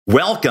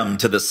Welcome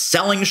to the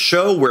Selling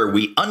Show, where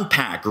we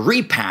unpack,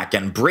 repack,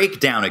 and break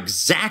down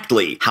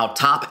exactly how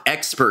top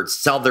experts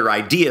sell their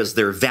ideas,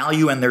 their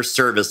value, and their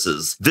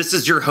services. This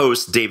is your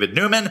host, David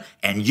Newman,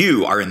 and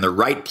you are in the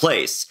right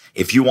place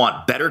if you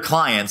want better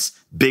clients,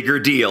 bigger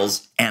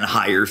deals, and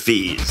higher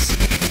fees.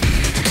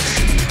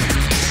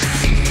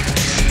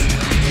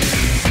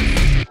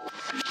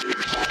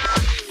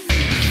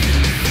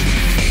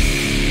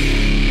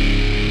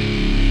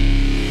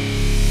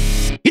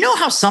 You know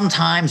how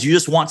sometimes you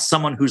just want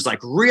someone who's like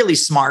really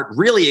smart,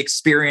 really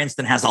experienced,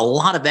 and has a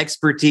lot of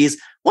expertise?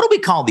 What do we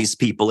call these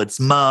people? It's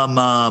hang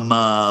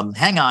on,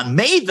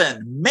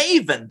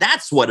 Maven.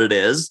 That's what it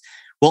is.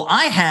 Well,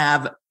 I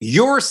have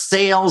your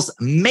sales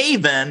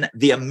Maven,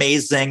 the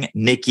amazing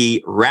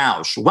Nikki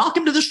Rausch.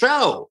 Welcome to the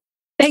show.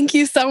 Thank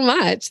you so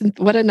much.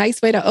 What a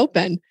nice way to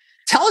open.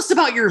 Tell us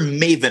about your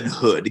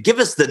Mavenhood. Give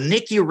us the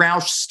Nikki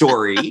Rausch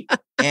story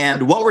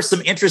and what were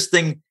some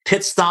interesting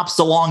pit stops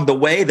along the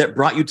way that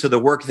brought you to the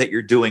work that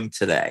you're doing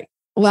today?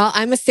 Well,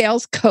 I'm a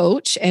sales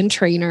coach and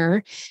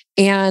trainer,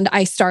 and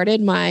I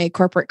started my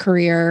corporate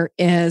career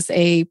as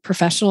a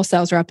professional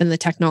sales rep in the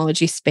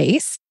technology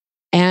space.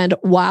 And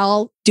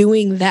while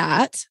doing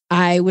that,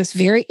 I was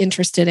very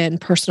interested in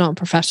personal and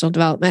professional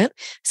development,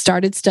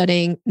 started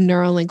studying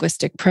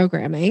Neurolinguistic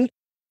Programming,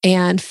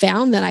 and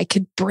found that I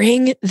could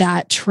bring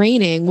that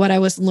training, what I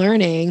was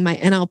learning, my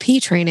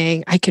NLP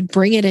training, I could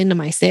bring it into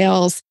my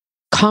sales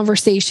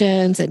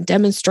conversations and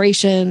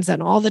demonstrations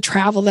and all the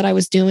travel that I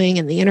was doing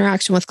and the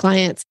interaction with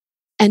clients,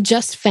 and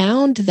just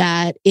found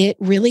that it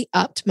really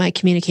upped my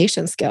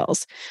communication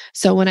skills.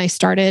 So when I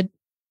started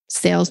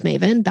Sales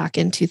Maven back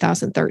in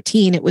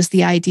 2013, it was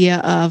the idea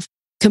of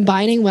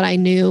combining what I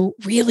knew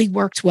really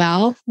worked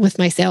well with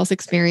my sales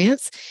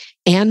experience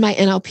and my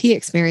NLP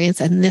experience.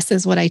 And this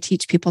is what I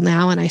teach people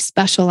now. And I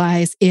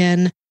specialize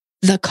in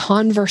the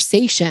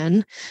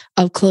conversation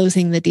of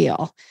closing the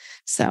deal.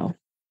 So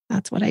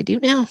that's what I do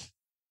now.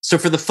 So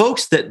for the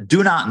folks that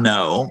do not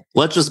know,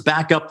 let's just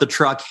back up the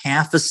truck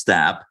half a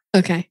step.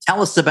 Okay.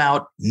 Tell us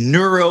about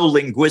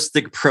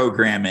Neurolinguistic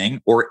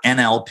Programming, or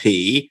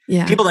NLP.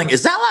 Yeah. People think,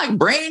 is that like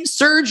brain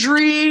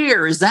surgery?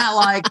 Or is that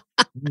like,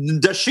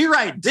 does she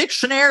write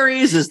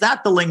dictionaries? Is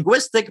that the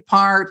linguistic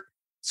part?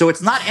 So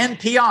it's not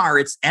NPR,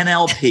 it's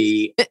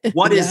NLP.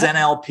 What is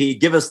NLP?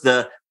 Give us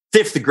the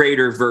fifth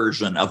grader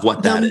version of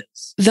what that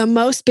is. The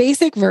most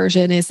basic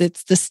version is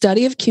it's the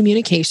study of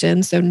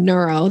communication. So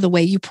neuro, the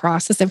way you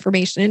process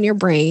information in your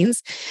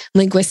brains.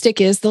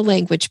 Linguistic is the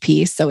language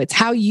piece. So it's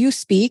how you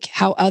speak,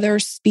 how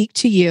others speak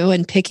to you,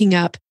 and picking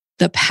up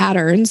the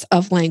patterns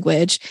of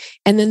language.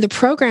 And then the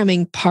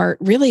programming part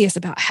really is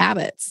about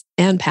habits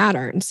and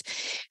patterns.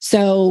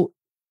 So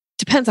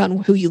depends on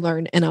who you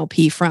learn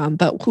NLP from,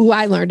 but who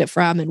I learned it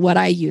from and what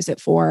I use it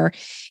for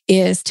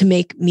is to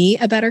make me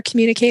a better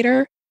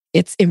communicator.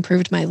 It's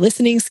improved my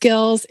listening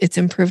skills. It's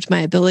improved my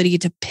ability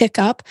to pick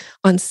up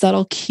on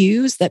subtle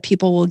cues that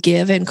people will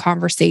give in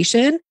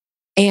conversation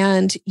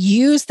and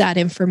use that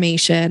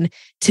information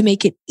to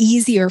make it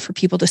easier for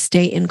people to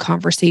stay in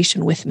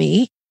conversation with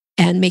me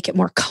and make it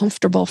more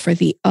comfortable for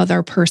the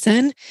other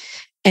person.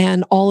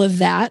 And all of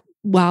that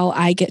while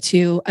I get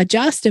to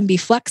adjust and be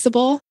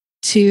flexible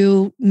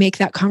to make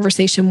that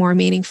conversation more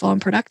meaningful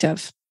and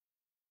productive.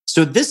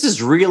 So this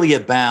is really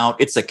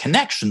about, it's a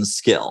connection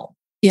skill,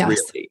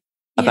 really,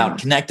 about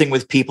connecting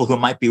with people who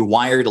might be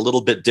wired a little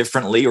bit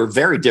differently or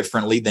very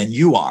differently than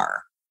you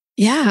are.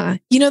 Yeah.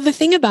 You know, the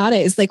thing about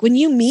it is like when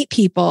you meet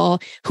people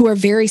who are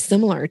very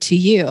similar to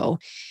you,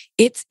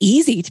 it's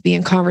easy to be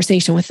in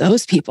conversation with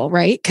those people,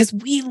 right? Because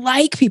we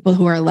like people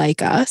who are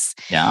like us.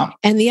 Yeah.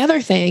 And the other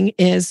thing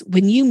is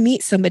when you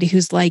meet somebody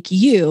who's like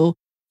you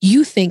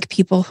think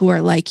people who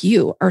are like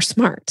you are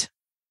smart.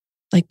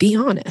 Like, be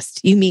honest.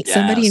 You meet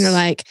somebody and you're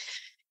like,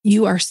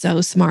 you are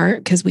so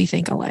smart because we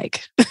think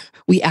alike.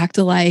 We act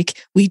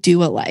alike. We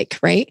do alike,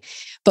 right?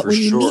 But when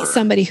you meet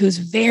somebody who's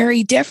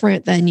very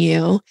different than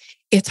you,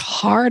 it's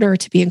harder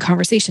to be in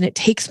conversation. It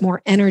takes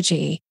more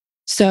energy.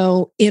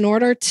 So in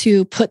order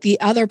to put the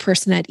other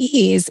person at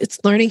ease, it's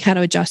learning how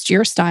to adjust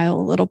your style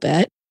a little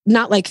bit,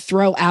 not like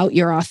throw out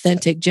your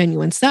authentic,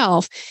 genuine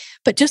self,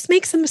 but just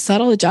make some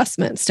subtle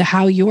adjustments to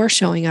how you're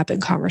showing up in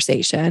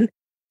conversation.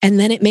 And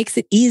then it makes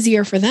it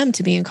easier for them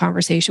to be in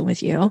conversation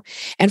with you.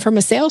 And from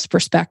a sales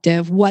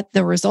perspective, what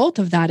the result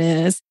of that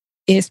is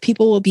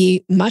people will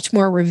be much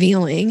more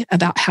revealing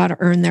about how to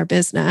earn their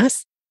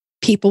business.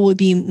 People will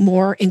be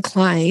more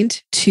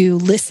inclined to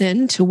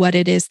listen to what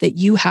it is that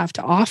you have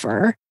to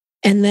offer.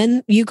 And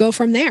then you go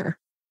from there.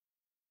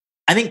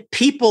 I think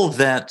people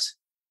that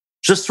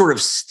just sort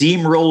of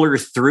steamroller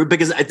through,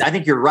 because I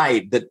think you're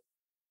right that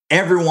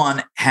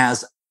everyone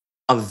has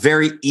a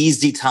very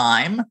easy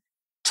time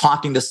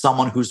talking to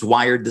someone who's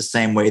wired the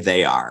same way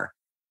they are.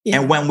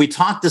 Yeah. And when we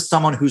talk to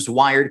someone who's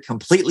wired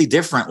completely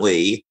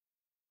differently,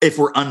 if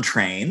we're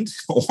untrained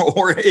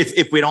or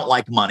if we don't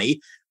like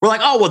money, we're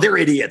like, oh, well, they're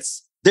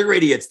idiots. They're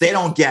idiots. They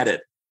don't get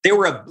it. They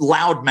were a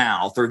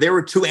loudmouth, or they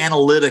were too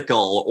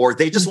analytical, or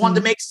they just wanted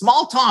to make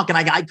small talk and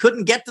I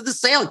couldn't get to the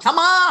sale. Come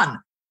on.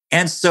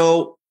 And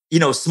so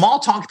small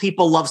talk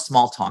people love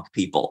small talk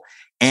people.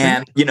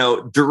 And,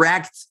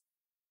 direct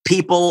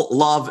people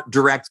love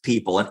direct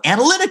people. And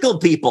analytical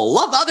people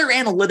love other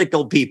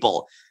analytical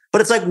people.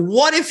 But it's like,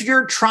 what if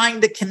you're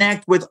trying to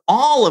connect with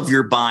all of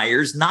your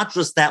buyers, not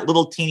just that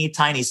little teeny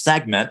tiny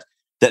segment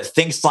that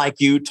thinks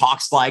like you,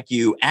 talks like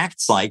you,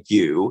 acts like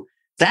you?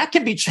 That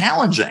can be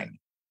challenging.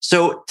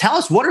 So tell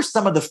us, what are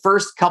some of the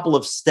first couple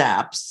of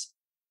steps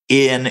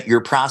in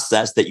your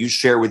process that you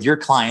share with your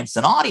clients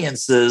and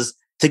audiences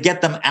to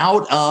get them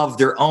out of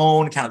their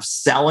own kind of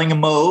selling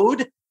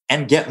mode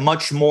and get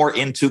much more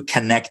into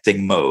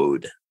connecting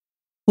mode?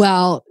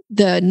 Well,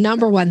 the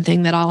number one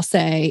thing that I'll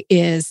say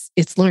is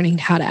it's learning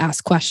how to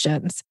ask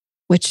questions,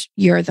 which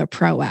you're the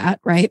pro at,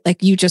 right?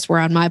 Like you just were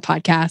on my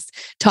podcast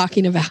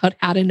talking about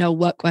how to know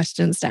what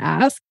questions to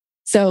ask.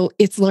 So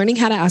it's learning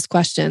how to ask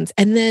questions,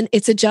 and then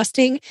it's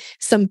adjusting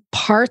some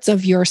parts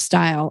of your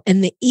style.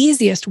 And the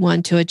easiest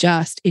one to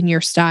adjust in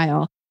your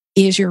style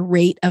is your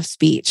rate of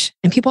speech.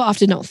 And people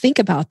often don't think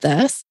about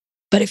this,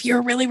 but if you're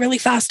a really, really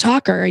fast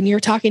talker and you're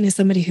talking to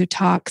somebody who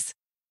talks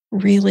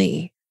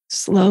really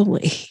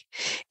slowly,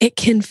 it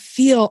can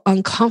feel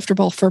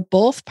uncomfortable for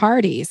both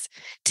parties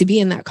to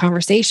be in that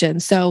conversation.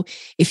 So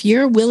if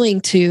you're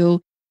willing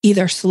to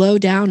either slow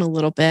down a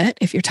little bit,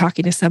 if you're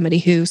talking to somebody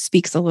who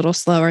speaks a little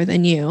slower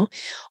than you,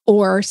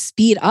 or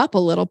speed up a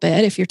little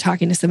bit if you're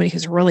talking to somebody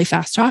who's a really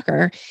fast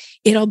talker,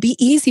 it'll be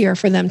easier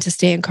for them to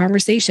stay in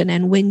conversation.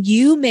 And when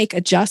you make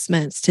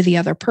adjustments to the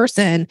other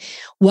person,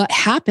 what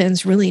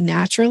happens really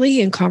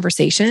naturally in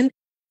conversation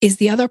is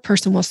the other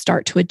person will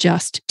start to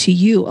adjust to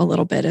you a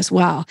little bit as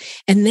well.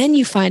 And then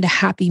you find a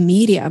happy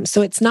medium.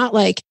 So it's not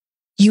like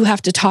you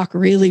have to talk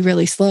really,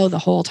 really slow the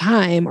whole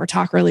time or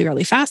talk really,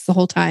 really fast the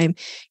whole time.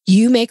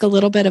 You make a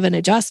little bit of an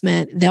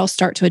adjustment, they'll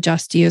start to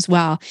adjust to you as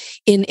well.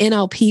 In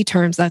NLP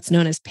terms, that's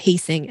known as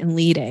pacing and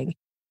leading.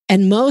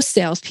 And most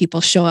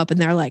salespeople show up and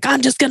they're like,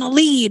 I'm just going to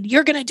lead.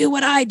 You're going to do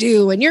what I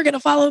do and you're going to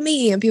follow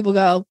me. And people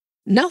go,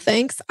 no,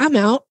 thanks. I'm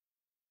out.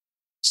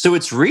 So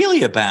it's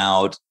really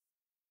about,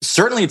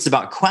 certainly it's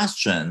about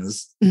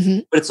questions,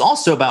 but it's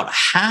also about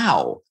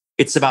how.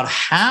 It's about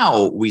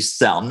how we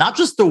sell, not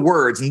just the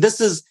words. And this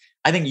is,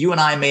 I think you and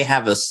I may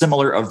have a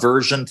similar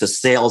aversion to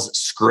sales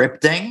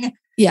scripting.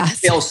 Yes.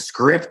 Sales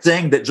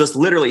scripting that just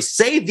literally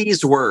say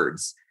these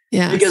words.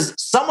 Yes. Because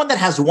someone that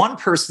has one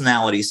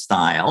personality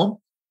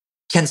style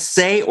can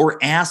say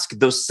or ask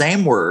those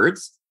same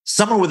words.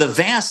 Someone with a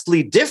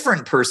vastly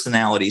different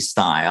personality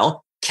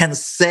style can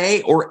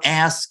say or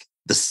ask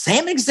the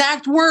same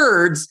exact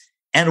words,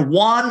 and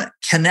one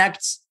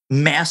connects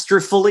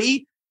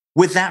masterfully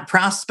with that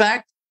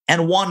prospect,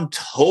 and one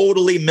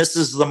totally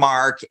misses the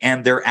mark,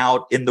 and they're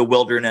out in the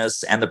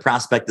wilderness, and the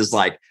prospect is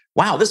like,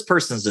 wow, this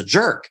person's a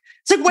jerk.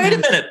 It's like, wait a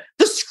minute,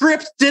 the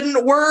script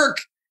didn't work.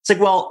 It's like,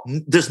 well,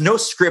 there's no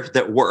script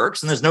that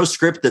works, and there's no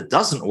script that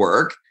doesn't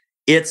work.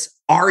 It's,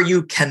 are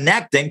you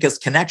connecting? Because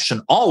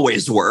connection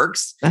always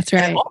works. That's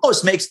right. And it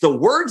almost makes the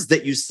words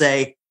that you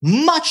say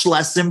much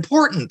less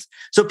important.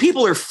 So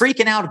people are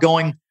freaking out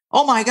going,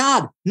 oh my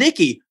God,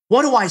 Nikki,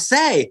 what do I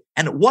say?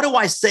 And what do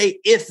I say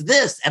if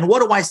this? And what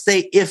do I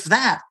say if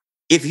that?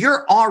 If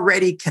you're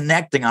already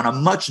connecting on a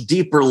much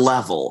deeper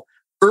level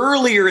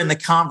earlier in the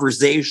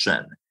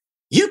conversation,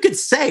 you could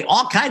say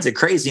all kinds of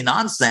crazy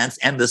nonsense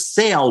and the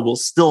sale will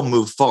still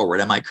move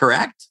forward. Am I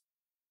correct?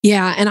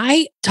 Yeah. And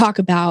I talk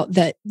about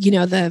that,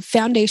 the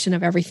foundation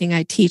of everything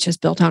I teach is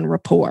built on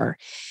rapport.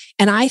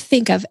 And I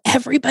think of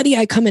everybody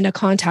I come into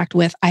contact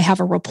with, I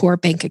have a rapport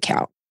bank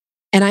account.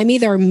 And I'm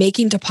either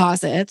making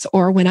deposits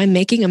or when I'm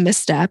making a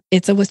misstep,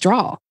 it's a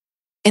withdrawal.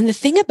 And the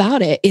thing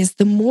about it is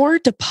the more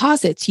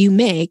deposits you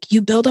make,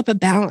 you build up a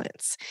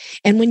balance.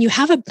 And when you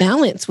have a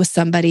balance with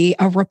somebody,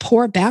 a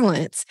rapport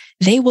balance,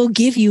 they will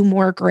give you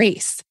more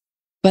grace.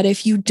 But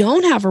if you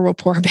don't have a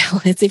rapport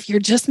balance, if you're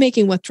just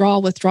making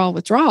withdrawal,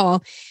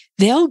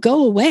 they'll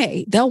go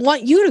away. They'll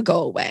want you to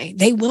go away.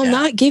 They will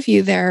not give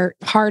you their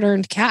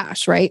hard-earned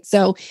cash, right?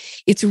 So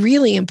it's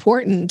really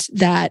important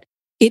that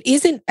it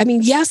isn't,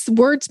 yes,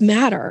 words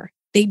matter.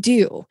 They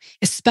do,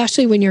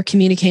 especially when you're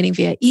communicating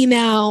via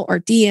email or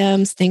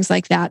DMs, things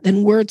like that,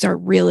 then words are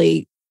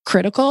really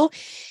critical.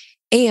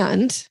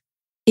 And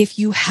if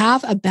you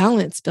have a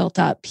balance built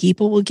up,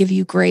 people will give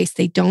you grace.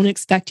 They don't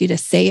expect you to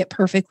say it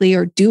perfectly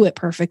or do it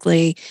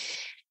perfectly.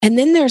 And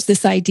then there's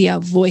this idea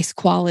of voice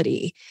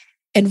quality.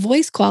 And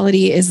voice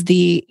quality is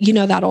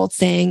that old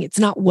saying, it's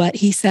not what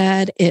he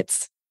said,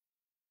 it's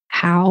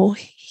how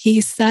he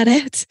said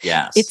it.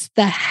 Yes. It's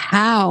the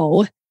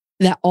how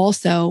that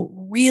also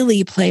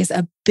really plays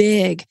a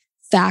big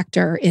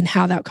factor in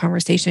how that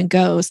conversation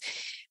goes.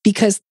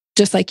 Because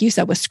just like you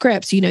said with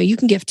scripts, you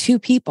can give two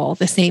people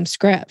the same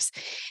scripts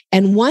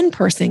and one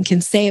person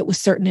can say it with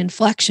certain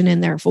inflection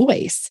in their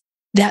voice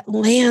that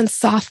lands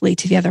softly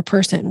to the other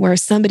person,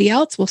 whereas somebody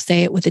else will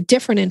say it with a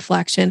different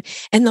inflection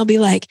and they'll be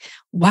like,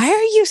 why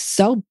are you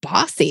so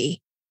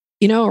bossy?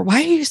 Or why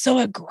are you so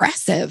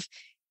aggressive?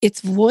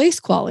 It's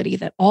voice quality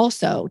that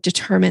also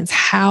determines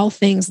how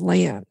things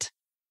land.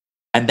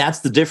 And that's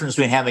the difference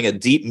between having a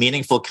deep,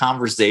 meaningful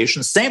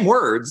conversation, same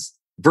words,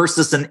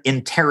 versus an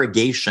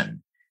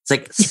interrogation. It's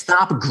like,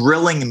 stop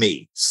grilling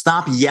me.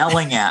 Stop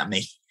yelling at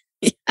me.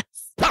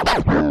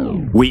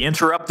 We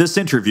interrupt this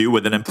interview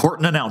with an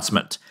important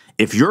announcement.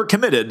 If you're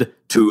committed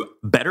to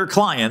better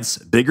clients,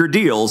 bigger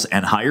deals,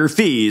 and higher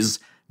fees,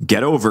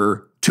 get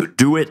over to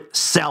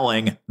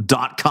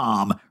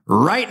doitselling.com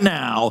right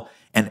now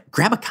and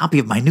grab a copy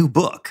of my new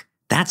book.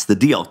 That's the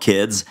deal,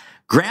 kids.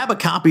 Grab a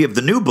copy of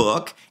the new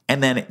book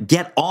and then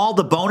get all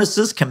the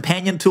bonuses,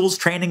 companion tools,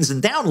 trainings,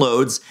 and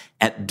downloads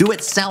at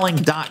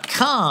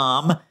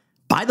doitselling.com.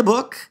 Buy the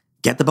book,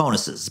 get the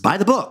bonuses. Buy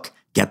the book,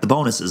 get the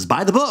bonuses.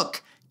 Buy the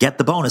book, get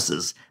the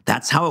bonuses.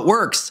 That's how it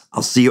works.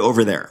 I'll see you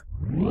over there.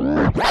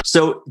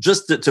 So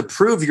just to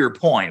prove your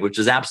point, which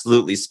is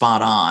absolutely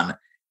spot on,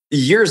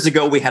 years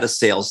ago, we had a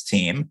sales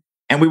team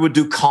and we would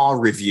do call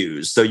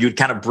reviews. So you'd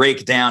kind of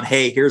break down,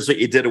 hey, here's what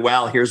you did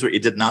well, here's what you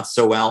did not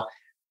so well.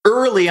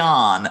 Early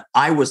on,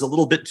 I was a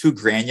little bit too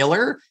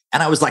granular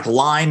and I was like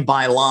line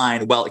by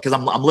line. Well, because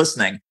I'm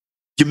listening.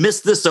 You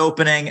missed this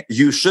opening.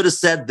 You should have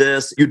said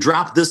this. You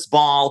dropped this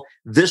ball.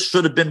 This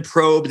should have been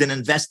probed and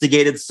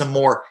investigated some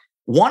more.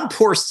 One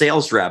poor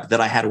sales rep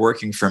that I had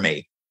working for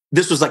me,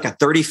 this was like a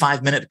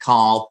 35-minute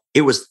call.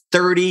 It was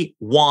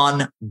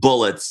 31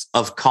 bullets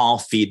of call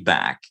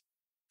feedback.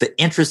 The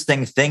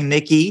interesting thing,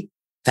 Nikki,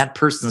 that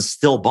person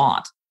still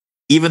bought.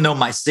 Even though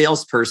my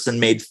salesperson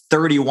made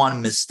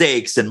 31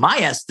 mistakes in my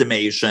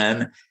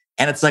estimation.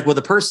 And it's like, well,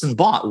 the person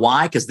bought.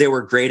 Why? Because they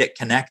were great at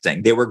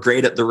connecting. They were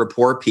great at the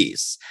rapport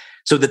piece.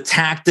 So the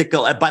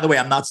tactical, by the way,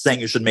 I'm not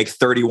saying you should make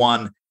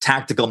 31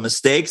 tactical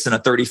mistakes in a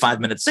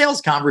 35-minute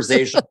sales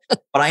conversation,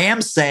 but I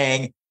am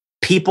saying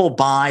people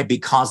buy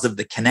because of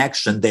the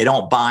connection. They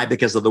don't buy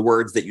because of the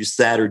words that you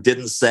said or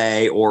didn't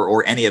say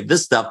or any of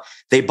this stuff.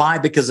 They buy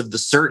because of the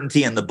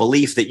certainty and the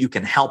belief that you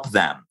can help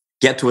them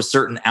get to a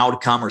certain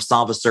outcome or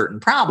solve a certain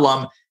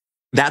problem.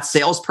 That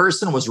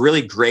salesperson was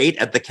really great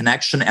at the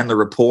connection and the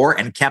rapport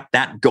and kept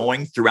that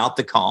going throughout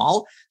the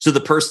call. So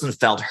the person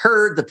felt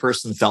heard, the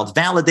person felt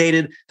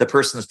validated, the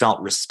person felt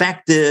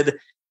respected.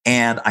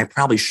 And I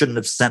probably shouldn't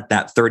have sent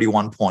that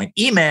 31-point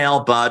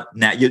email, but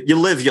now you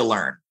live, you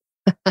learn.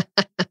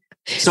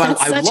 So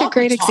That's such a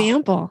great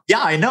example.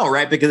 Yeah, I know,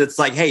 right? Because it's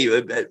like,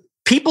 hey,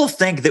 people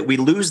think that we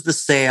lose the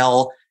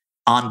sale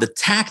on the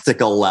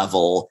tactical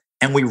level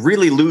and we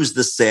really lose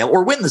the sale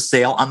or win the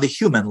sale on the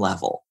human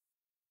level.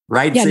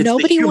 Right? Yeah, it's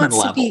nobody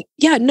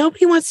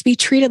wants to be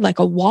treated like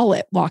a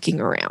wallet walking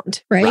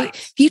around, right?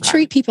 If you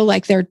treat people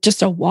like they're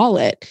just a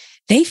wallet,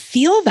 they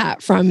feel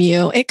that from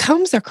you. It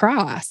comes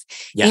across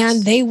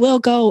and they will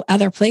go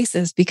other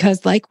places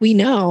because like we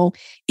know,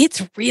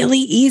 it's really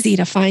easy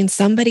to find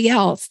somebody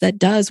else that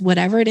does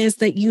whatever it is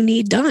that you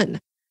need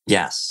done.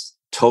 Yes,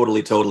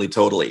 totally.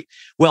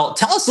 Well,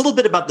 tell us a little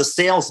bit about the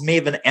Sales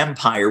Maven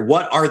empire.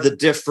 What are the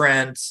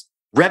different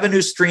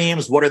revenue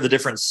streams? What are the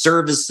different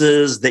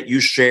services that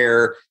you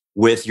share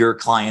with your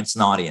clients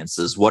and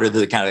audiences? What are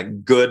the kind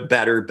of good,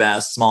 better,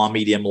 best, small,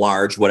 medium,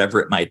 large,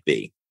 whatever it might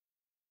be?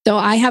 So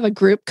I have a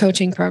group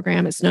coaching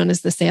program. It's known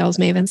as the Sales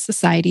Maven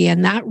Society.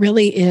 And that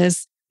really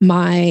is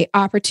my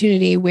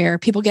opportunity where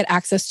people get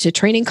access to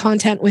training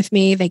content with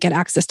me. They get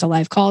access to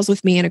live calls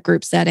with me in a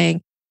group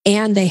setting.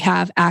 And they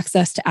have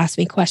access to ask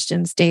me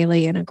questions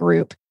daily in a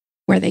group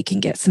where they can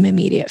get some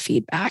immediate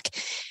feedback.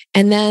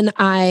 And then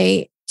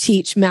I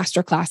teach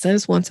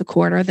masterclasses once a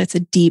quarter. That's a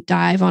deep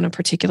dive on a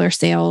particular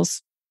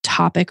sales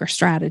topic or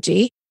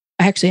strategy.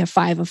 I actually have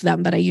 5 of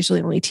them, but I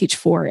usually only teach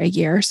 4 a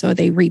year. So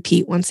they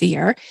repeat once a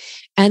year.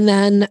 And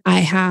then I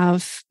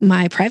have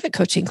my private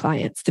coaching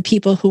clients, the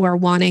people who are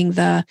wanting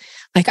I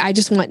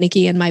just want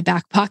Nikki in my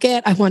back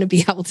pocket. I want to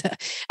be able to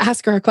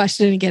ask her a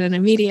question and get an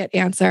immediate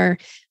answer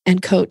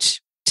and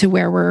coach to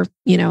where we're,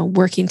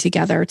 working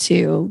together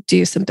to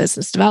do some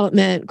business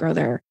development, grow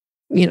their,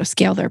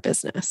 scale their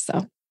business.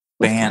 So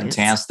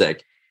fantastic.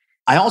 Clients.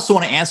 I also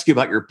want to ask you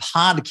about your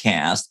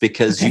podcast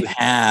because you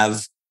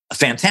have a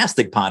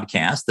fantastic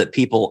podcast that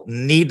people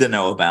need to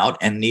know about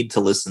and need to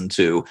listen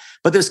to.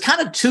 But there's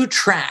kind of 2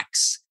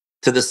 tracks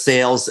to the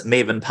Sales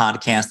Maven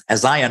podcast,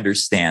 as I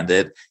understand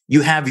it.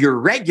 You have your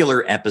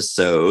regular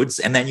episodes,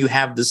 and then you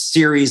have the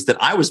series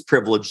that I was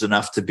privileged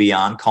enough to be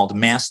on called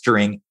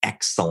Mastering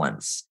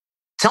Excellence.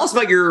 Tell us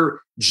about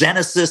your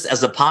genesis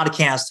as a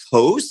podcast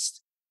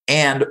host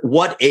and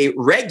what a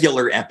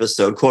regular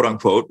episode, quote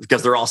unquote,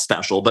 because they're all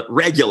special, but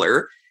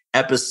regular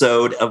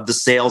episode of the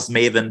Sales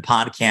Maven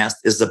podcast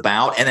is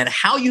about, and then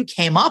how you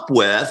came up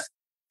with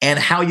and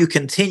how you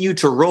continue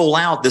to roll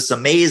out this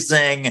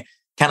amazing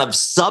kind of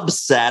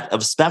subset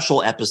of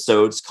special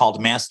episodes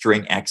called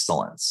Mastering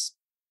Excellence.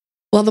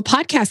 Well, the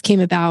podcast came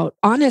about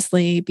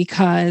honestly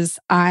because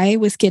I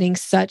was getting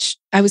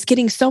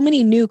so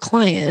many new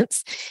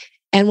clients.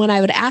 And when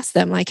I would ask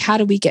them, like, how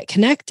do we get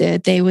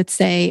connected? They would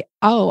say,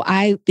 oh,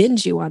 I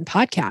binge you on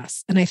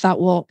podcasts. And I thought,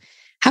 well,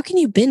 how can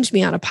you binge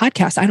me on a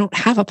podcast? I don't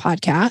have a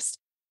podcast.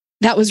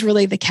 That was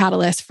really the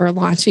catalyst for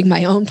launching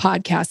my own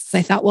podcast.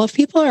 I thought, well, if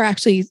people are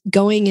actually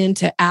going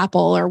into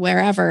Apple or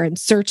wherever and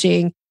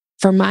searching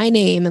for my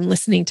name and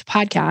listening to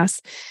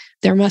podcasts,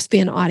 there must be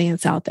an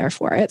audience out there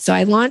for it. So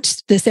I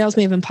launched the Sales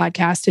Maven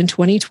podcast in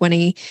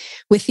 2020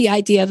 with the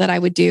idea that I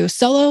would do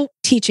solo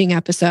teaching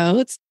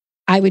episodes.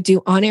 I would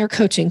do on-air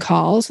coaching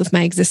calls with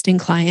my existing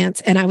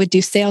clients, and I would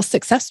do sales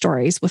success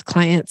stories with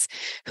clients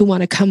who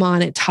want to come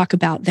on and talk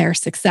about their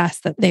success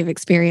that they've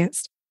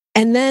experienced.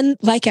 And then,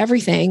 like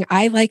everything,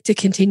 I like to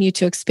continue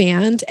to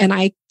expand,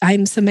 and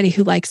I'm somebody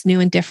who likes new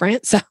and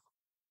different. So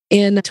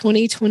in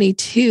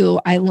 2022,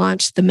 I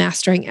launched the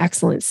Mastering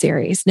Excellence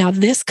series. Now,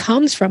 this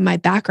comes from my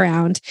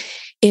background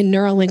in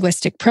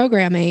neurolinguistic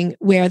programming,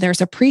 where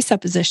there's a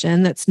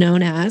presupposition that's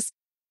known as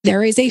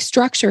there is a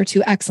structure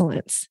to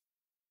excellence.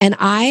 And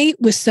I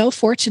was so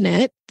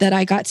fortunate that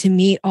I got to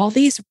meet all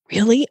these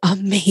really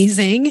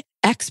amazing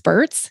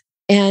experts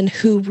and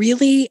who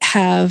really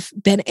have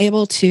been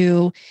able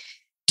to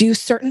do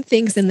certain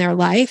things in their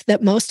life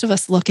that most of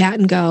us look at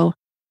and go,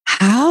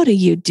 how do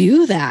you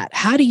do that?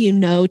 How do you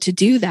know to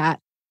do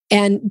that?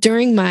 And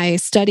during my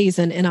studies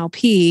in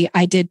NLP,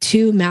 I did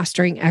 2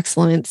 Mastering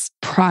Excellence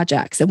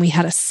projects, and we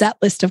had a set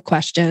list of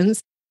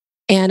questions.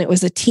 And it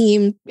was a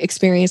team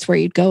experience where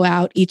you'd go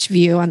out, each of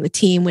you on the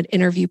team would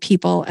interview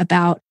people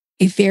about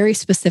a very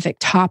specific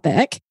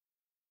topic.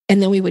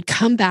 And then we would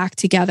come back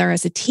together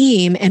as a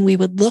team and we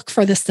would look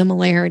for the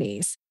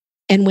similarities.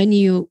 And when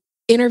you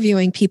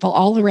interviewing people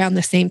all around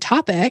the same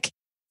topic,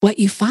 what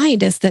you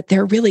find is that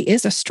there really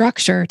is a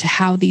structure to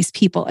how these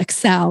people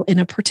excel in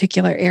a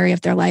particular area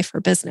of their life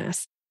or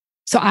business.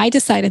 So I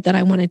decided that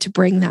I wanted to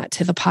bring that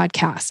to the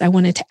podcast. I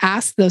wanted to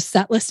ask those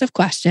set list of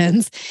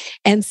questions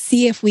and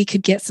see if we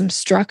could get some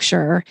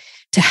structure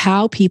to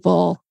how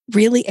people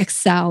really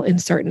excel in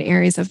certain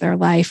areas of their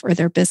life or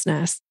their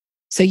business.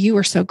 So you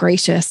were so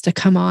gracious to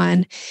come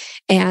on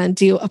and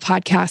do a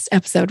podcast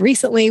episode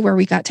recently where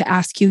we got to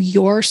ask you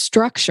your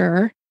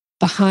structure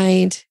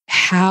behind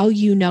how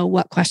you know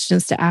what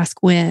questions to ask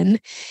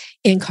when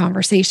in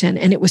conversation.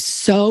 And it was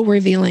so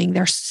revealing.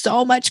 There's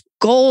so much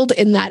gold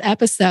in that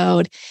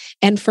episode.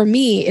 And for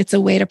me, it's a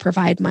way to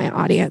provide my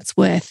audience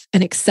with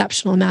an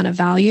exceptional amount of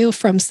value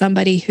from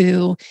somebody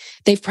who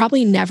they've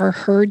probably never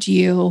heard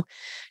you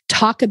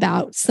talk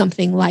about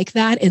something like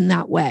that in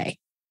that way.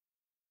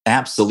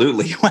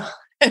 Absolutely. Well,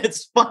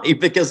 it's funny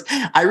because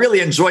I really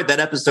enjoyed that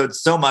episode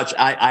so much.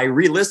 I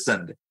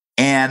re-listened,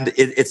 and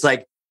it's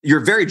like,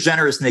 you're very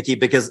generous, Nikki,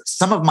 because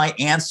some of my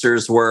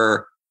answers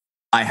were,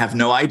 I have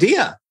no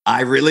idea.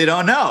 I really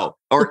don't know.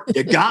 Or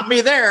you got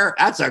me there.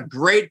 That's a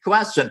great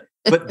question.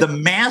 But the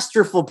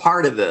masterful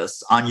part of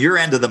this on your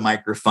end of the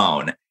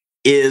microphone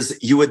is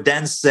you would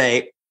then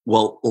say,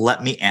 well,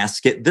 let me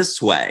ask it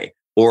this way,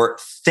 or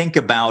think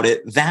about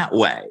it that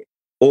way.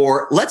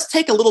 Or let's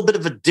take a little bit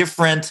of a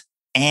different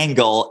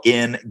angle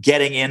in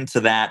getting into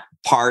that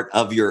part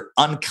of your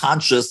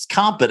unconscious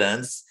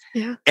competence.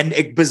 Yeah. And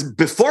it was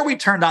before we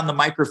turned on the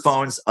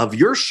microphones of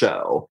your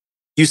show,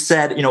 you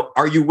said,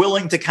 are you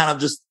willing to kind of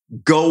just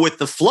go with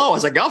the flow? I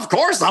was like, of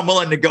course I'm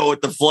willing to go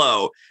with the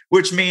flow,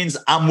 which means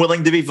I'm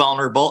willing to be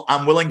vulnerable.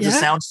 I'm willing to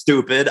sound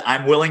stupid.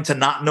 I'm willing to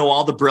not know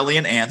all the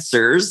brilliant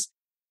answers.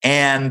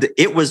 And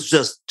it was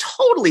just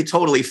totally,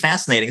 totally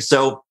fascinating.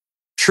 So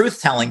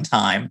truth-telling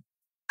time,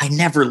 I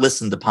never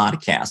listen to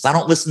podcasts. I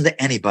don't listen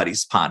to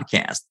anybody's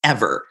podcast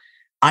ever.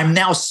 I'm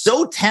now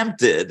so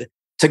tempted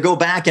to go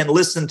back and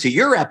listen to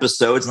your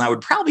episodes. And I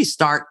would probably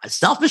start,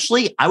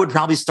 selfishly, I would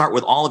probably start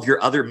with all of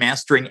your other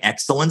Mastering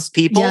Excellence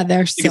people. Yeah,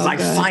 they're so because I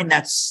good. find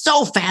that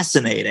so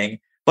fascinating.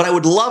 But I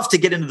would love to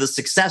get into the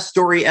success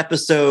story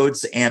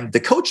episodes and the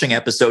coaching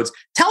episodes.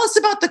 Tell us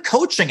about the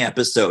coaching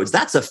episodes.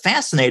 That's a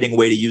fascinating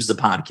way to use the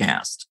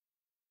podcast.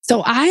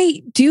 So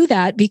I do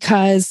that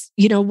because,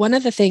 one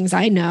of the things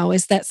I know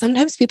is that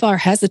sometimes people are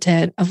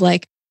hesitant of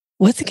like,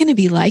 what's it going to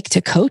be like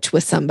to coach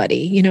with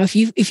somebody?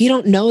 If you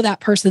don't know that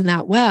person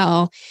that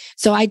well.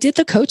 So I did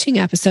the coaching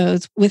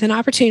episodes with an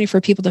opportunity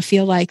for people to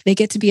feel like they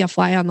get to be a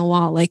fly on the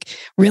wall. Like,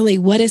 really,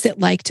 what is it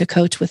like to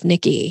coach with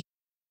Nikki?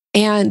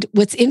 And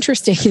what's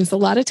interesting is a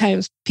lot of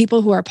times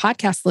people who are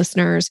podcast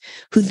listeners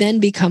who then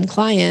become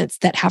clients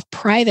that have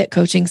private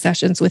coaching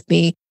sessions with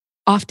me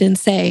often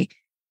say,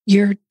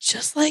 you're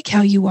just like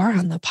how you are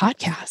on the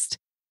podcast.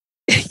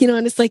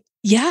 And it's like,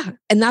 yeah.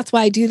 And that's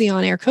why I do the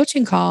on-air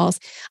coaching calls.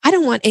 I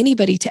don't want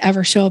anybody to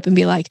ever show up and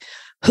be like,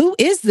 who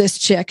is this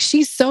chick?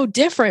 She's so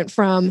different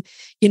from,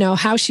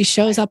 how she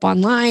shows up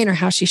online or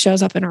how she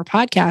shows up in our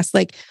podcast.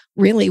 Like,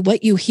 really,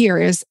 what you hear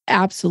is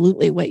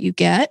absolutely what you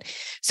get.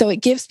 So it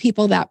gives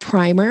people that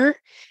primer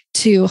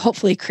to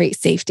hopefully create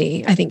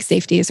safety. I think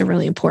safety is a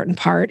really important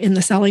part in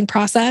the selling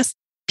process.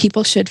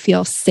 People should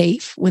feel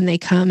safe when they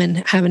come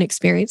and have an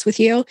experience with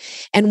you.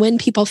 And when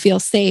people feel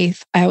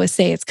safe, I always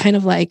say it's kind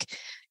of like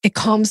it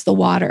calms the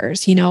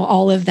waters,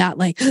 all of that,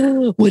 like,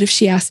 oh, what if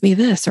she asks me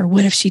this? Or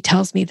what if she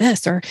tells me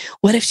this? Or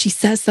what if she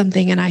says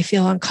something and I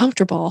feel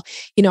uncomfortable?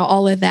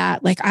 All of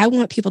that. Like, I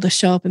want people to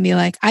show up and be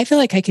like, I feel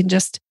like I can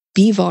just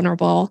be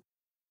vulnerable,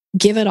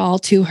 give it all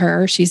to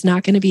her. She's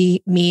not going to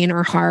be mean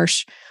or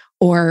harsh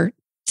or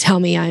tell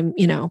me I'm,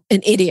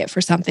 an idiot for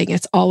something.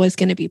 It's always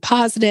going to be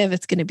positive.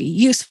 It's going to be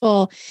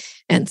useful.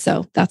 And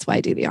so that's why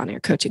I do the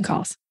on-air coaching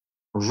calls.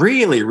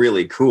 Really,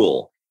 really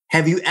cool.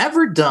 have you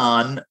ever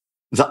done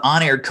the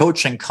on-air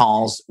coaching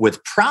calls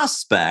with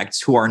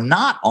prospects who are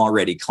not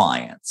already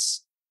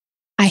clients?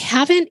 I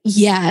haven't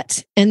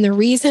yet. And the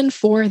reason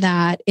for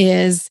that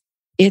is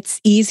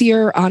it's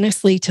easier,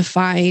 honestly, to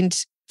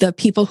find the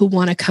people who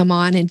want to come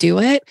on and do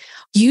it.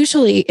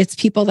 Usually it's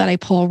people that I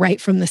pull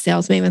right from the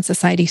Sales Maven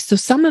Society. So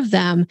some of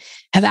them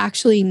have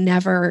actually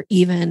never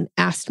even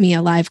asked me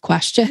a live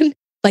question.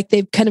 Like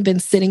they've kind of been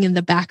sitting in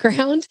the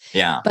background.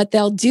 Yeah. But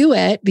they'll do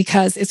it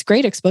because it's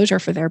great exposure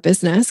for their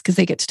business because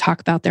they get to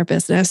talk about their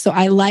business. So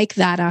I like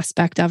that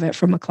aspect of it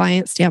from a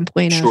client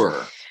standpoint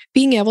of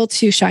being able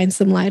to shine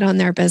some light on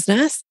their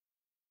business.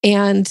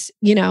 And,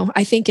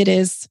 I think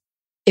it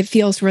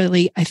feels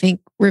really,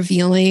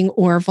 revealing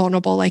or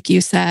vulnerable, like you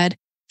said,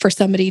 for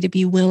somebody to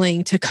be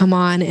willing to come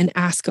on and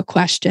ask a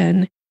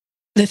question.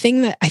 The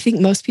thing that I think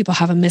most people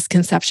have a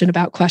misconception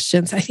about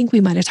questions, I think we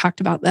might have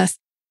talked about this.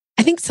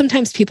 I think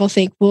sometimes people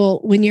think, well,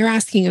 when you're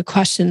asking a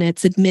question,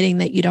 it's admitting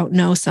that you don't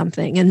know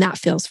something, and that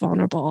feels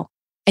vulnerable.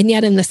 And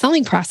yet in the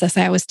selling process,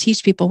 I always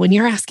teach people when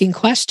you're asking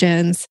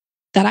questions,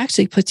 that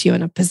actually puts you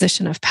in a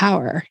position of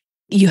power.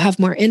 You have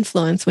more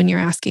influence when you're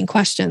asking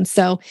questions.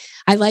 So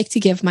I like to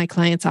give my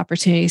clients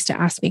opportunities to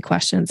ask me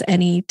questions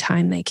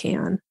anytime they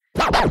can.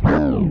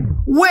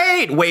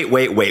 Wait.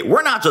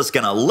 We're not just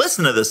going to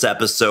listen to this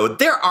episode.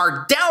 There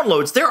are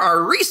downloads, there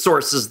are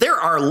resources, there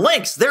are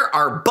links, there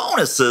are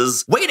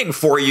bonuses waiting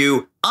for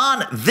you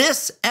on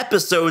this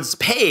episode's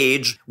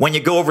page when you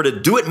go over to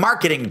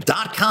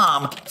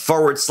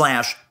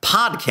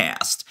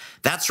doitmarketing.com/podcast.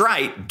 That's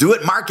right,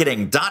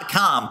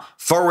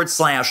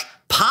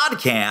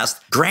 doitmarketing.com/podcast.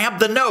 Grab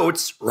the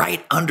notes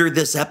right under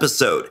this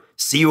episode.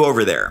 See you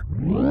over there.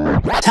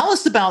 Tell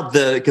us about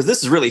because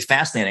this is really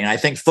fascinating. I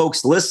think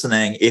folks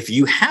listening, if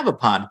you have a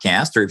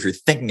podcast or if you're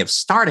thinking of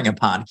starting a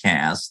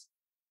podcast,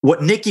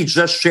 what Nikki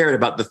just shared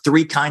about the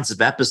 3 kinds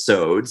of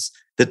episodes,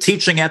 the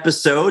teaching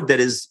episode that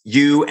is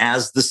you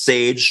as the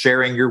sage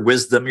sharing your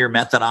wisdom, your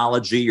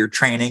methodology, your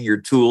training, your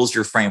tools,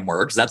 your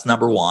frameworks. That's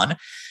number 1.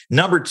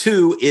 Number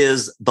 2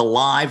 is the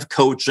live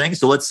coaching.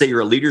 So let's say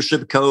you're a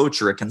leadership coach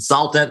or a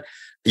consultant,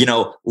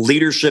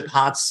 leadership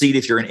hot seat.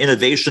 If you're an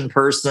innovation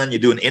person, you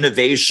do an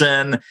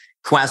innovation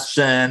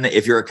question.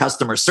 If you're a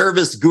customer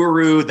service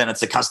guru, then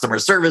it's a customer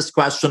service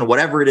question,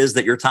 whatever it is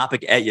that your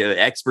topic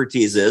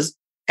expertise is.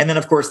 And then,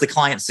 of course, the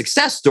client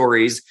success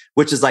stories,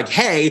 which is like,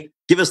 hey,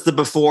 give us the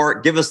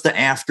before, give us the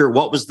after.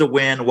 What was the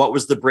win? What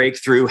was the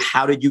breakthrough?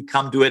 How did you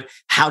come to it?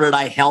 How did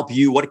I help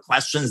you? What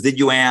questions did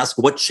you ask?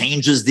 What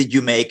changes did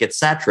you make,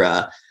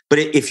 etc. But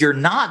if you're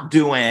not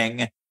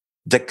doing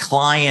the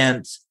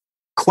client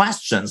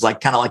questions, like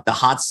kind of like the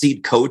hot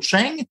seat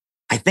coaching,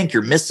 I think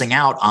you're missing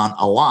out on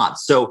a lot.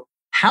 So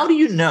how do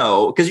you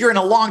know, because you're in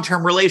a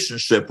long-term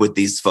relationship with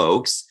these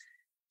folks,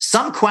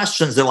 some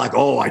questions they're like,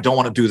 oh, I don't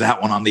want to do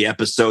that one on the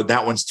episode.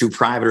 That one's too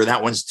private, or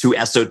that one's too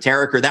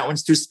esoteric, or that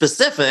one's too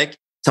specific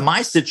to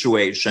my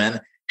situation.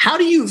 How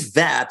do you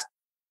vet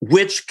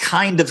which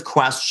kind of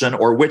question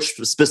or which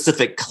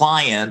specific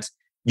client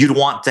you'd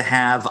want to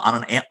have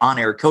on an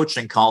on-air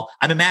coaching call?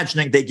 I'm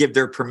imagining they give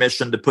their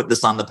permission to put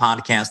this on the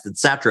podcast, et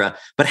cetera.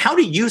 But how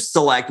do you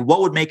select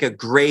what would make a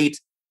great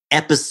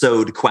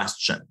episode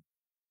question?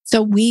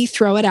 So we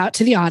throw it out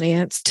to the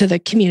audience, to the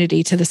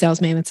community, to the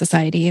Sales Maven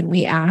Society, and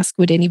we ask,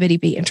 would anybody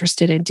be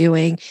interested in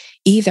doing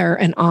either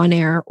an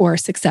on-air or a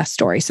success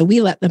story? So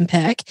we let them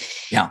pick.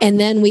 Yeah. And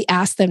then we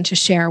ask them to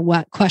share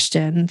what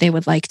question they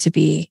would like to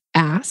be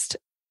asked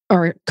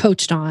or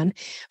coached on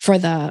for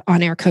the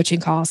on-air coaching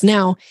calls.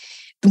 Now,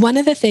 one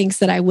of the things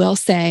that I will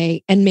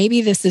say, and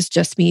maybe this is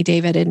just me,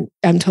 David, and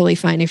I'm totally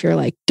fine if you're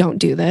like, don't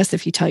do this,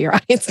 if you tell your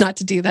audience not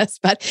to do this,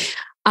 but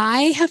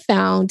I have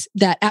found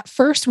that at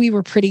first we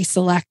were pretty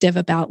selective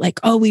about like,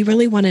 oh, we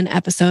really want an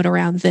episode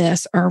around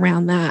this or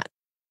around that.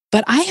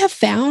 But I have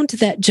found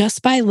that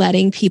just by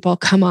letting people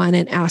come on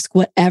and ask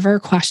whatever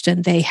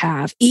question they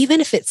have,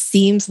 even if it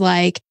seems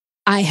like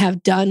I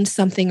have done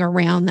something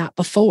around that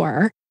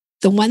before,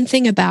 the one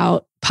thing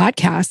about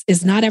podcasts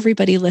is not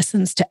everybody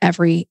listens to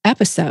every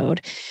episode.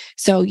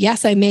 So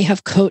yes, I may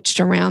have coached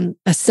around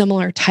a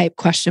similar type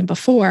question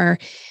before,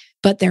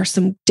 but there's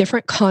some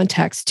different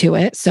context to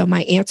it. So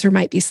my answer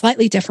might be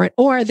slightly different,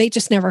 or they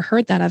just never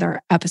heard that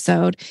other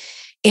episode.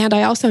 And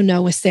I also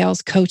know with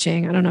sales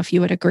coaching, I don't know if you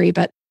would agree,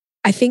 but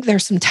I think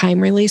there's some time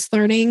release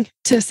learning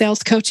to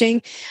sales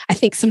coaching. I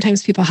think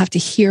sometimes people have to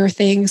hear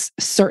things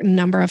a certain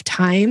number of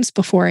times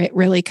before it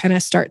really kind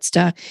of starts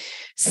to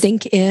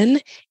sink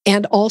in.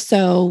 And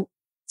also,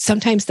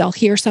 sometimes they'll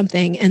hear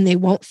something and they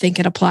won't think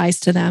it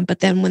applies to them. But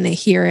then when they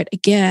hear it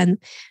again,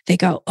 they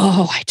go,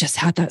 oh, I just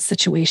had that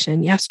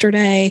situation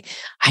yesterday.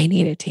 I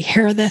needed to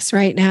hear this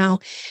right now.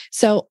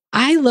 So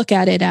I look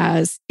at it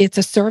as it's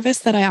a service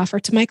that I offer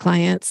to my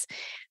clients.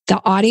 the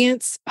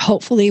audience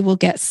hopefully will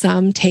get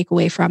some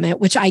takeaway from it,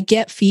 which I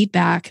get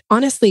feedback.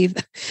 Honestly,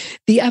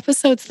 the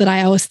episodes that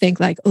I always think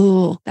like,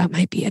 oh, that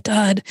might be a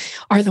dud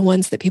are the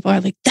ones that people are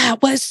like,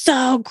 that was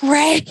so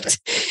great.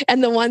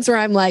 And the ones where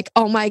I'm like,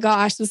 oh my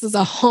gosh, this is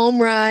a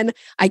home run.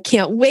 I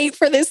can't wait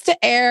for this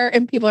to air.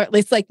 And people are,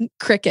 it's like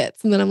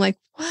crickets. And then I'm like,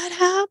 what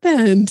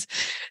happened?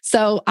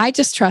 So I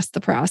just trust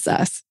the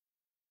process.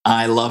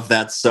 I love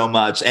that so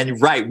much.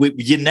 And right,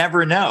 you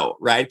never know,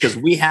 right? Because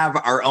we have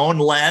our own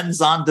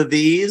lens onto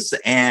these,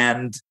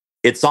 and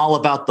it's all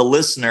about the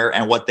listener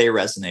and what they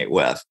resonate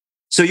with.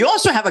 So you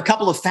also have a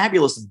couple of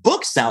fabulous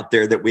books out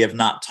there that we have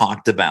not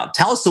talked about.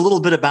 Tell us a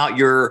little bit about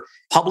your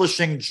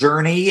publishing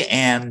journey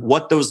and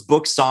what those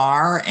books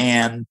are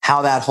and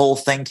how that whole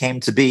thing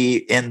came to be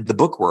in the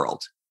book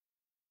world.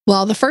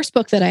 Well, the first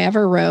book that I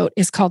ever wrote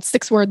is called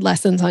 6-Word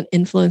Lessons on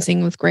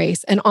Influencing with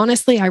Grace. And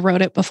honestly, I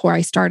wrote it before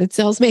I started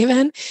Sales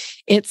Maven.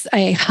 It's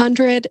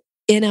 100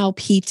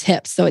 NLP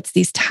tips. So it's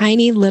these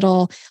tiny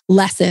little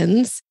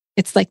lessons.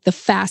 It's like the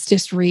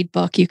fastest read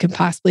book you can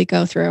possibly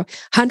go through.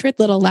 100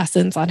 little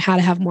lessons on how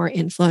to have more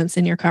influence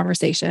in your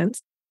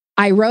conversations.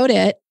 I wrote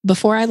it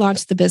before I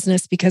launched the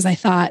business because I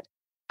thought,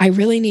 I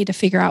really need to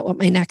figure out what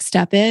my next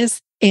step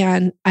is.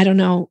 And I don't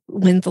know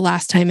when the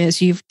last time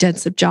is you've done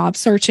some job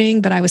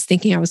searching, but I was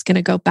thinking I was going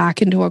to go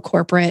back into a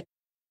corporate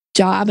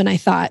job. And I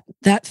thought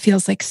that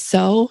feels like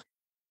so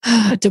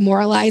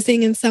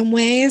demoralizing in some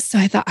ways. So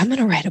I thought I'm going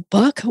to write a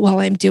book while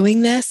I'm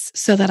doing this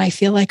so that I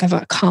feel like I've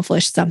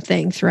accomplished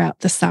something throughout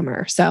the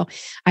summer. So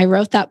I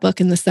wrote that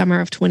book in the summer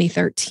of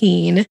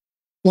 2013,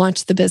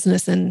 launched the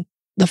business in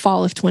the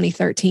fall of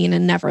 2013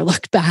 and never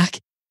looked back.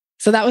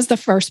 So that was the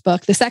first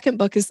book. The second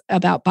book is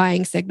about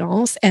buying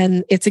signals.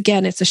 And it's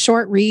a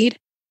short read.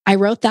 I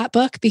wrote that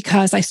book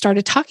because I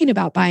started talking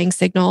about buying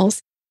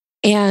signals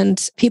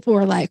and people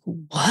were like,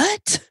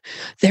 what?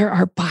 There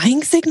are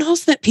buying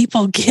signals that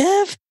people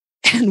give?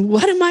 And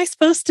what am I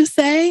supposed to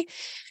say?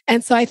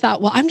 And so I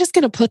thought, well, I'm just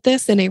going to put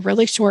this in a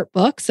really short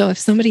book. So if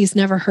somebody's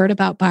never heard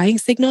about buying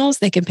signals,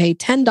 they can pay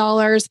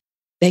 $10.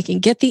 They can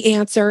get the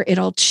answer.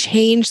 It'll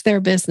change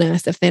their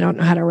business if they don't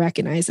know how to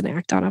recognize and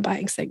act on a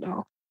buying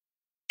signal.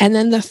 And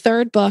then the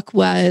third book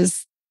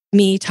was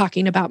me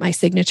talking about my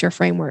signature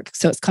framework.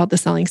 So it's called The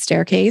Selling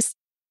Staircase,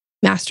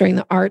 Mastering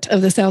the Art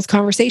of the Sales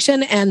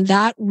Conversation. And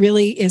that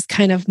really is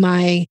kind of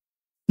my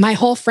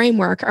whole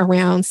framework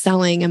around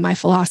selling and my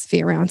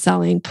philosophy around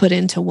selling put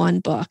into one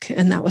book.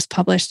 And that was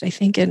published, I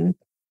think in,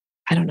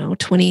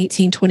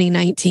 2018,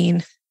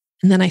 2019.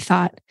 And then I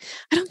thought,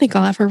 I don't think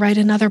I'll ever write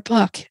another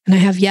book. And I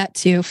have yet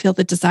to feel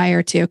the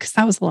desire to, because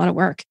that was a lot of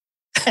work.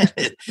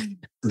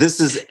 This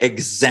is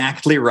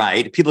exactly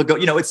right. People go,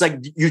 it's like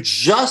you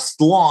just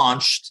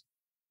launched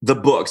the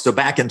book. So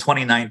back in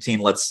 2019,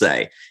 let's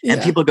say,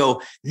 and people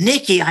go,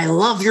 Nikki, I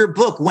love your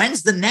book.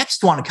 When's the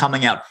next one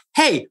coming out?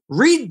 Hey,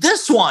 read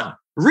this one.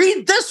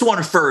 Read this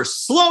one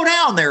first. Slow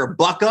down there,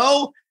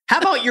 bucko. How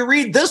about you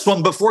read this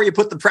one before you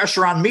put the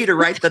pressure on me to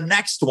write the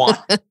next one?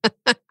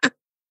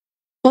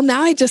 Well,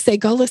 now I just say,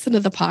 go listen to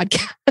the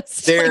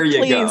podcast. There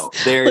you go.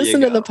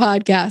 Listen to the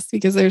podcast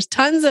because there's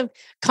tons of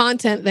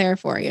content there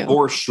for you.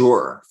 For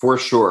sure.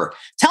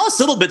 Tell us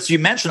a little bit. So you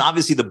mentioned,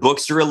 obviously, the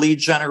books are a lead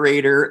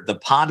generator. The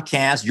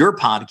podcast, your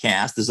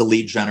podcast is a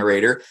lead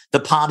generator. The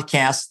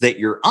podcast that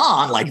you're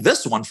on, like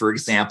this one, for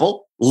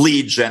example,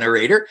 lead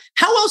generator.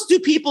 How else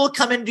do people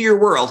come into your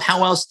world?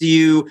 How else do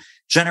you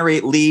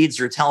generate leads?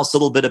 Or tell us a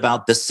little bit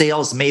about the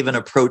Sales Maven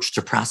approach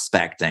to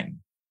prospecting.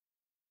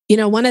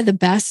 One of the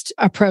best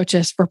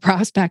approaches for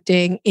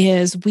prospecting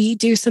is we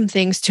do some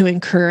things to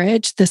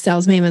encourage the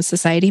Sales Maven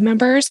Society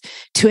members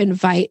to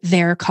invite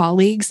their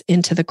colleagues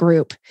into the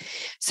group.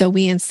 So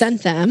we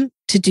incent them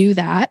to do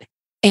that.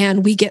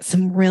 And we get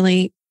some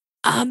really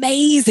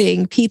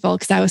amazing people,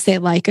 because I would say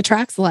like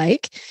attracts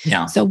like.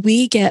 Yeah. So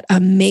we get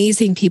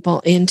amazing people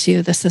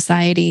into the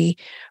society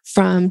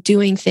from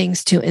doing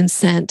things to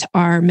incent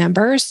our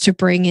members to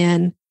bring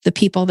in the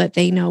people that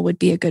they know would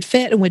be a good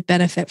fit and would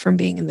benefit from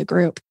being in the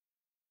group.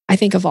 I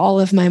think of all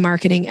of my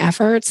marketing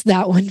efforts,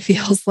 that one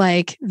feels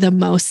like the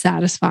most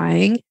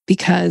satisfying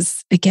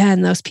because,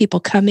 again, those people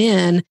come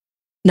in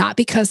not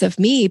because of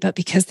me, but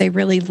because they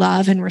really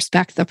love and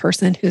respect the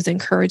person who's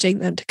encouraging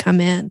them to come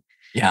in.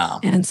 Yeah.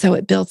 And so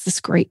it builds this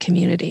great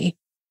community.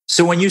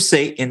 So when you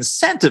say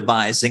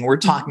incentivizing, we're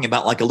talking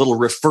about like a little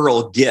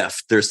referral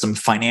gift. There's some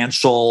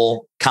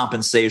financial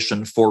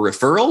compensation for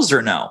referrals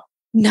or no?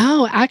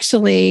 No,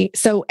 actually.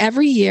 So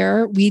every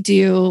year we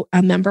do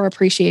a member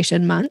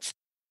appreciation month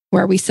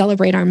where we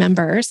celebrate our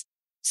members.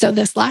 So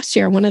this last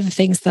year, one of the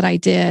things that I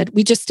did,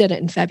 we just did it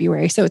in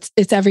February. So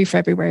it's every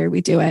February we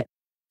do it.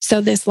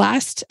 So this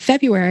last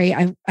February,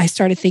 I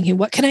started thinking,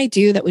 what can I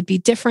do that would be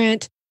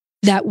different,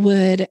 that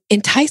would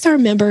entice our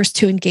members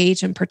to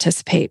engage and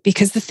participate?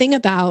 Because the thing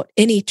about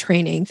any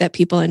training that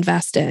people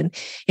invest in,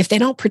 if they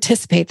don't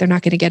participate, they're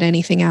not going to get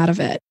anything out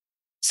of it.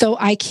 So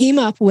I came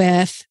up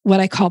with what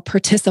I call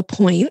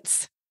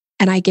points,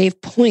 and I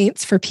gave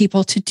points for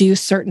people to do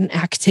certain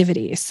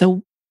activities.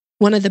 So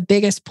one of the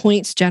biggest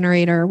points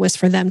generator was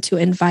for them to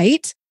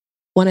invite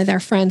one of their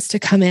friends to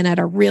come in at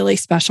a really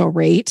special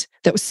rate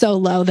that was so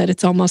low that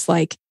it's almost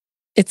like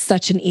it's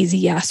such an easy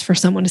yes for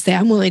someone to say,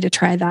 I'm willing to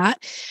try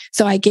that.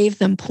 So I gave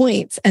them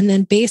points. And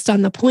then based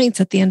on the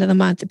points at the end of the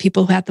month, the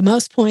people who had the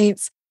most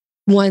points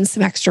won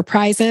some extra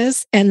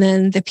prizes. And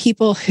then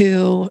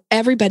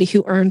everybody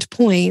who earned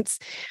points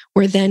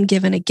were then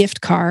given a gift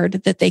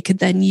card that they could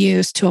then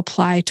use to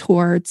apply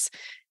towards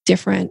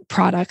different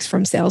products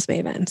from Sales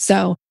Maven.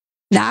 So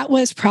that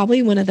was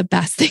probably one of the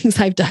best things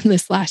I've done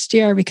this last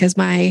year, because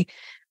my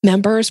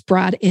members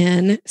brought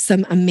in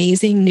some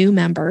amazing new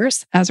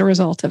members as a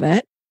result of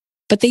it.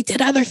 But they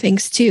did other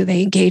things too.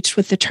 They engaged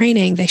with the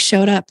training. They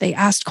showed up. They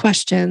asked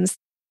questions.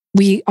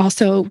 We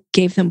also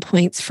gave them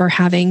points for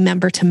having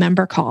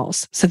member-to-member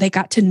calls. So they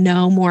got to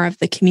know more of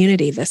the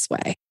community this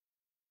way.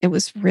 It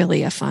was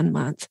really a fun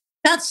month.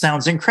 That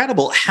sounds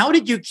incredible. How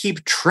did you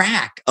keep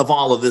track of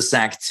all of this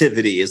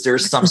activity? Is there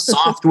some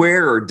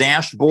software or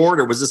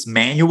dashboard, or was this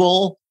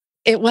manual?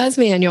 It was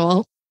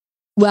manual.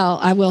 Well,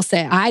 I will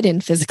say I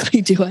didn't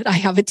physically do it. I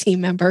have a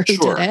team member who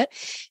did it.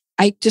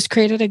 I just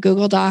created a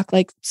Google Doc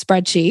like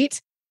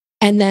spreadsheet.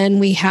 And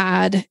then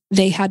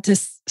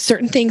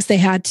certain things they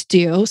had to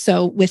do.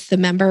 So with the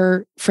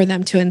member, for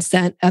them to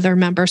incent other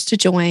members to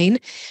join,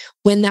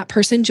 when that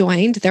person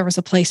joined, there was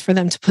a place for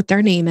them to put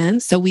their name in.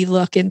 So we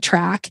look and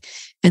track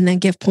and then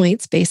give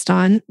points based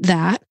on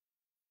that.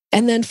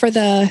 And then for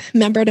the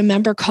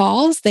member-to-member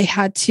calls, they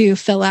had to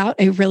fill out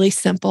a really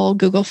simple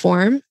Google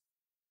form.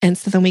 And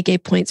so then we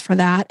gave points for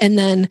that. And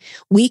then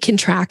we can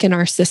track in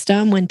our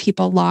system when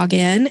people log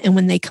in and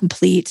when they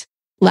complete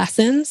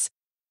lessons.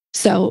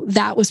 So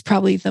that was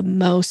probably the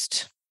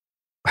most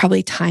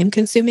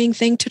time-consuming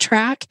thing to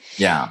track.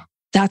 Yeah.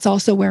 That's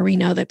also where we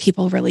know that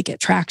people really get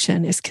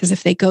traction, is because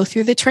if they go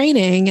through the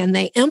training and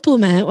they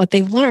implement what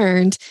they've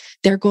learned,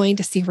 they're going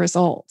to see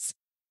results.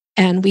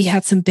 And we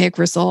had some big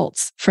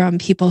results from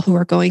people who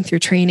were going through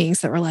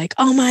trainings that were like,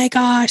 oh my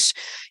gosh,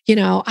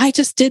 I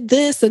just did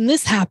this and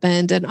this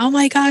happened. And oh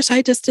my gosh,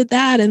 I just did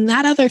that and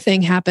that other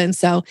thing happened.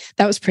 So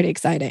that was pretty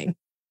exciting.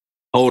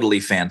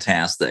 Totally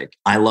fantastic.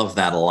 I love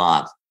that a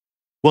lot.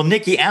 Well,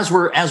 Nikki, as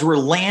we're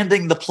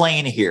landing the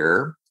plane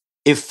here,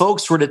 if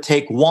folks were to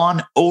take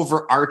one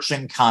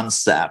overarching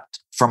concept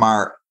from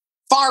our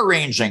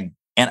far-ranging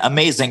and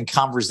amazing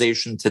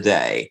conversation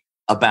today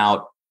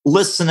about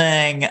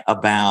listening,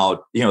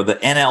 about the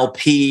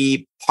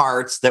NLP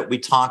parts that we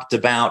talked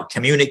about,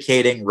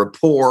 communicating,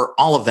 rapport,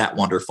 all of that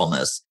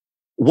wonderfulness,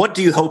 what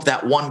do you hope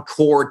that one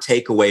core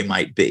takeaway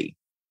might be?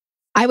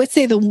 I would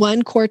say the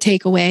one core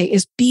takeaway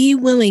is be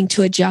willing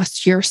to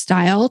adjust your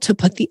style to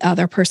put the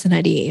other person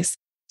at ease.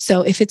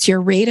 So if it's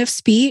your rate of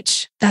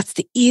speech, that's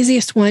the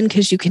easiest one,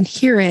 because you can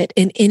hear it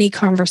in any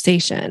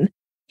conversation.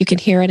 You can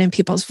hear it in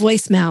people's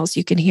voicemails.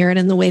 You can hear it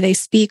in the way they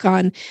speak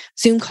on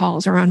Zoom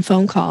calls or on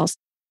phone calls.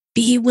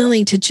 Be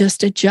willing to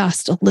just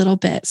adjust a little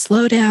bit,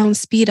 slow down,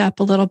 speed up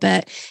a little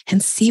bit,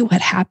 and see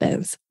what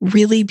happens.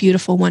 Really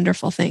beautiful,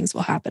 wonderful things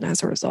will happen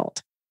as a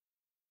result.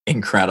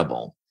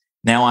 Incredible.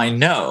 Now, I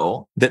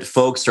know that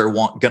folks are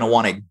going to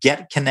want to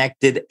get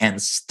connected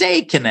and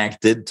stay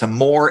connected to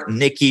more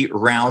Nikki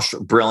Rausch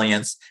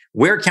brilliance.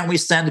 Where can we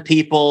send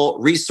people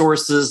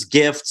resources,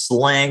 gifts,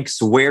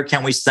 links? Where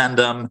can we send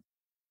them?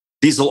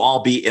 These will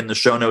all be in the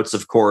show notes,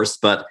 of course,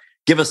 but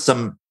give us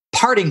some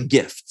parting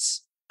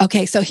gifts.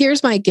 Okay, so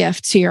here's my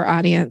gift to your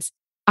audience.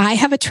 I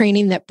have a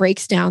training that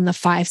breaks down the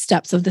 5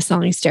 steps of the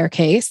selling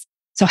staircase.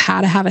 So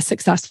how to have a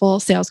successful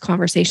sales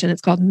conversation.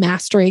 It's called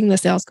Mastering the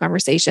Sales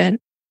Conversation.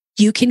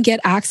 You can get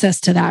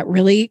access to that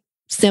really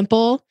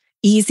simple,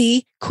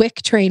 easy,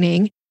 quick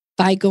training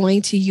by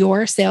going to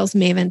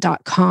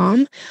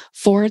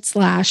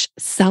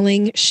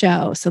yoursalesmaven.com/selling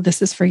show. So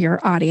this is for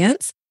your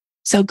audience.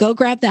 So go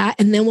grab that,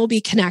 and then we'll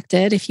be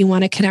connected. If you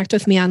want to connect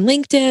with me on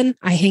LinkedIn,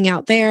 I hang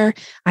out there.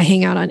 I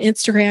hang out on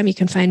Instagram. You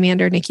can find me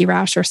under Nikki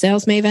Rausch or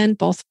Sales Maven.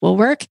 Both will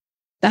work.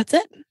 That's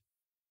it.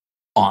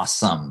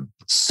 Awesome.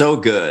 So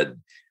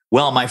good.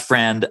 Well, my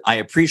friend, I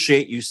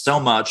appreciate you so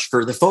much.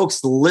 For the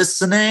folks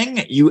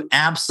listening, you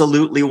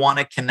absolutely want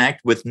to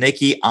connect with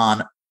Nikki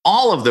on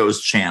all of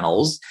those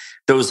channels.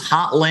 Those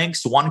hot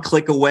links, one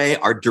click away,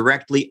 are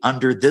directly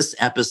under this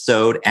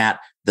episode at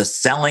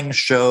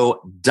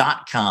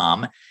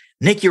thesellingshow.com.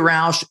 Nikki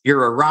Rausch,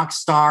 you're a rock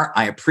star.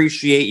 I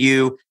appreciate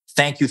you.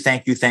 Thank you,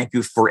 thank you, thank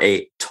you for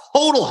a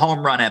total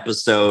home run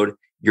episode.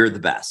 You're the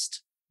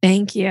best.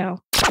 Thank you.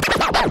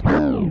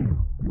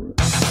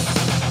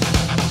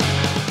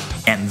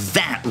 And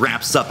that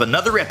wraps up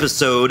another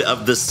episode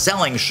of The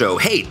Selling Show.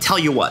 Hey, tell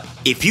you what,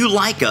 if you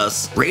like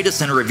us, rate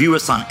us and review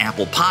us on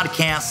Apple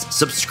Podcasts,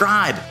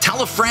 subscribe,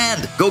 tell a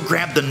friend, go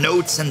grab the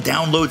notes and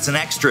downloads and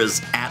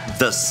extras at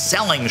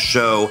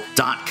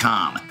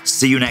thesellingshow.com.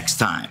 See you next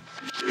time.